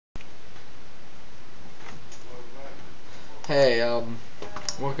Hey,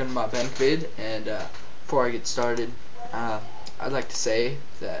 welcome to my bank vid, and before I get started, I'd like to say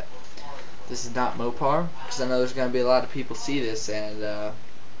that this is not Mopar, because I know there's going to be a lot of people see this and you're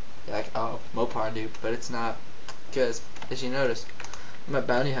like, oh, Mopar dude, but it's not, because as you noticed, I'm a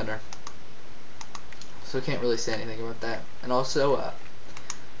bounty hunter, so I can't really say anything about that. And also,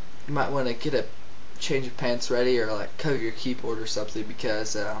 you might want to get a change of pants ready, or like cover your keyboard or something,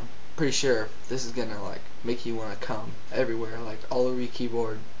 because I'm pretty sure this is gonna like make you want to come everywhere, like all over your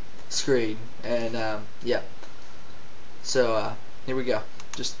keyboard, screen, and yeah. So here we go.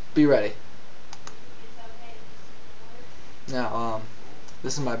 Just be ready. Now,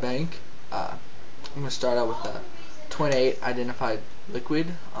 this is my bank. I'm gonna start out with the 28 identified liquid.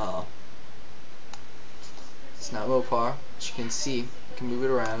 It's not mopar, as you can see. You can move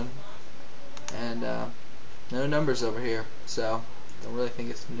it around, and no numbers over here, so don't really think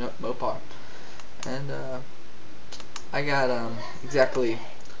it's mopar. And I got exactly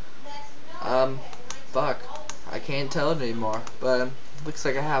fuck, I can't tell it anymore, but looks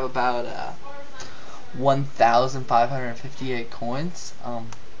like I have about 1,558 coins.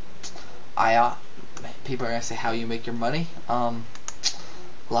 People are gonna say how you make your money.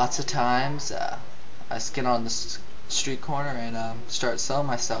 Lots of times I just get on the street corner and start selling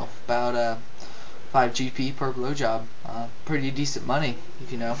myself about 5 GP per blowjob. Pretty decent money,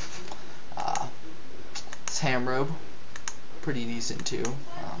 if you know. This ham robe, pretty decent too.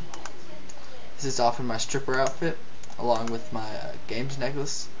 This is often my stripper outfit, along with my games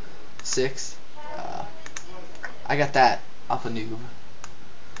necklace, 6. I got that off a noob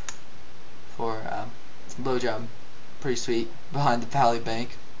for blowjob, pretty sweet, behind the Valley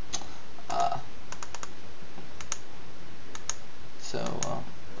Bank.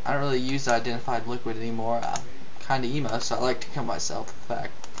 I don't really use the identified liquid anymore. I'm kinda emo, so I like to kill myself. In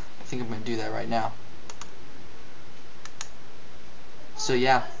fact, I think I'm gonna do that right now. So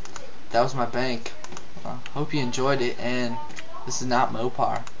yeah, that was my bank. Hope you enjoyed it, and this is not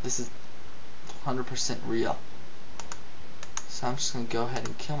mopar. This is 100% real. So I'm just gonna go ahead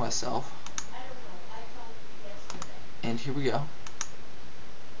and kill myself. And here we go.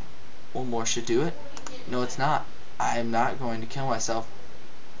 One more should do it. No, it's not. I am not going to kill myself.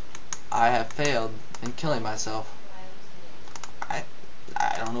 I have failed in killing myself. I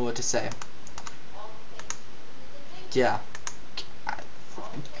don't know what to say. Yeah.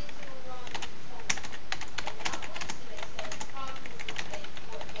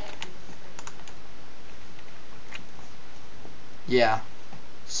 Yeah.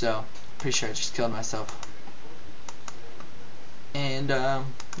 So, pretty sure I just killed myself. And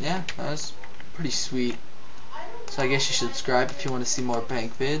yeah, that was pretty sweet. So I guess you should subscribe if you want to see more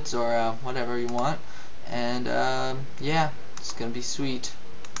bank vids, or whatever you want. And yeah, it's gonna be sweet.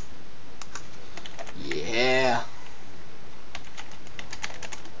 Yeah.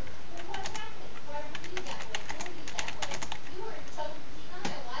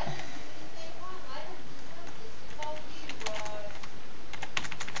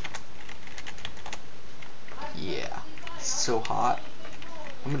 Yeah. It's so hot.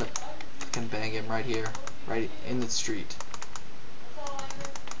 I'm gonna fucking bang him right here. Right in the street.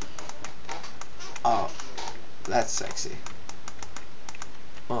 Oh, that's sexy.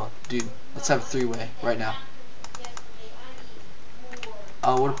 Oh, dude, let's have a 3-way right now.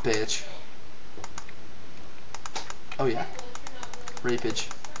 Oh, what a bitch. Oh yeah, rapeage.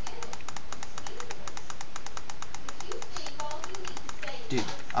 Dude,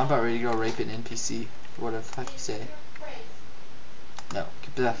 I'm about ready to go rape an NPC, or whatever the fuck you say. No,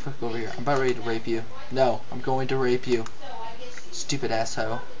 get that fuck over here. I'm about ready to rape you. No, I'm going to rape you. Stupid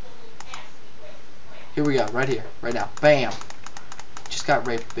asshole. Here we go, right here, right now. Bam! Just got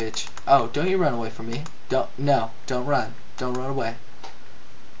raped, bitch. Oh, don't you run away from me. No, don't run. Don't run away.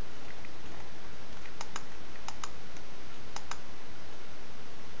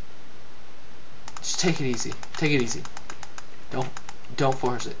 Just take it easy. Take it easy. Don't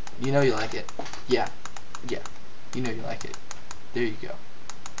force it. You know you like it. Yeah. You know you like it. There you go.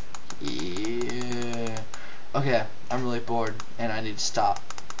 Yeah. Okay, I'm really bored and I need to stop.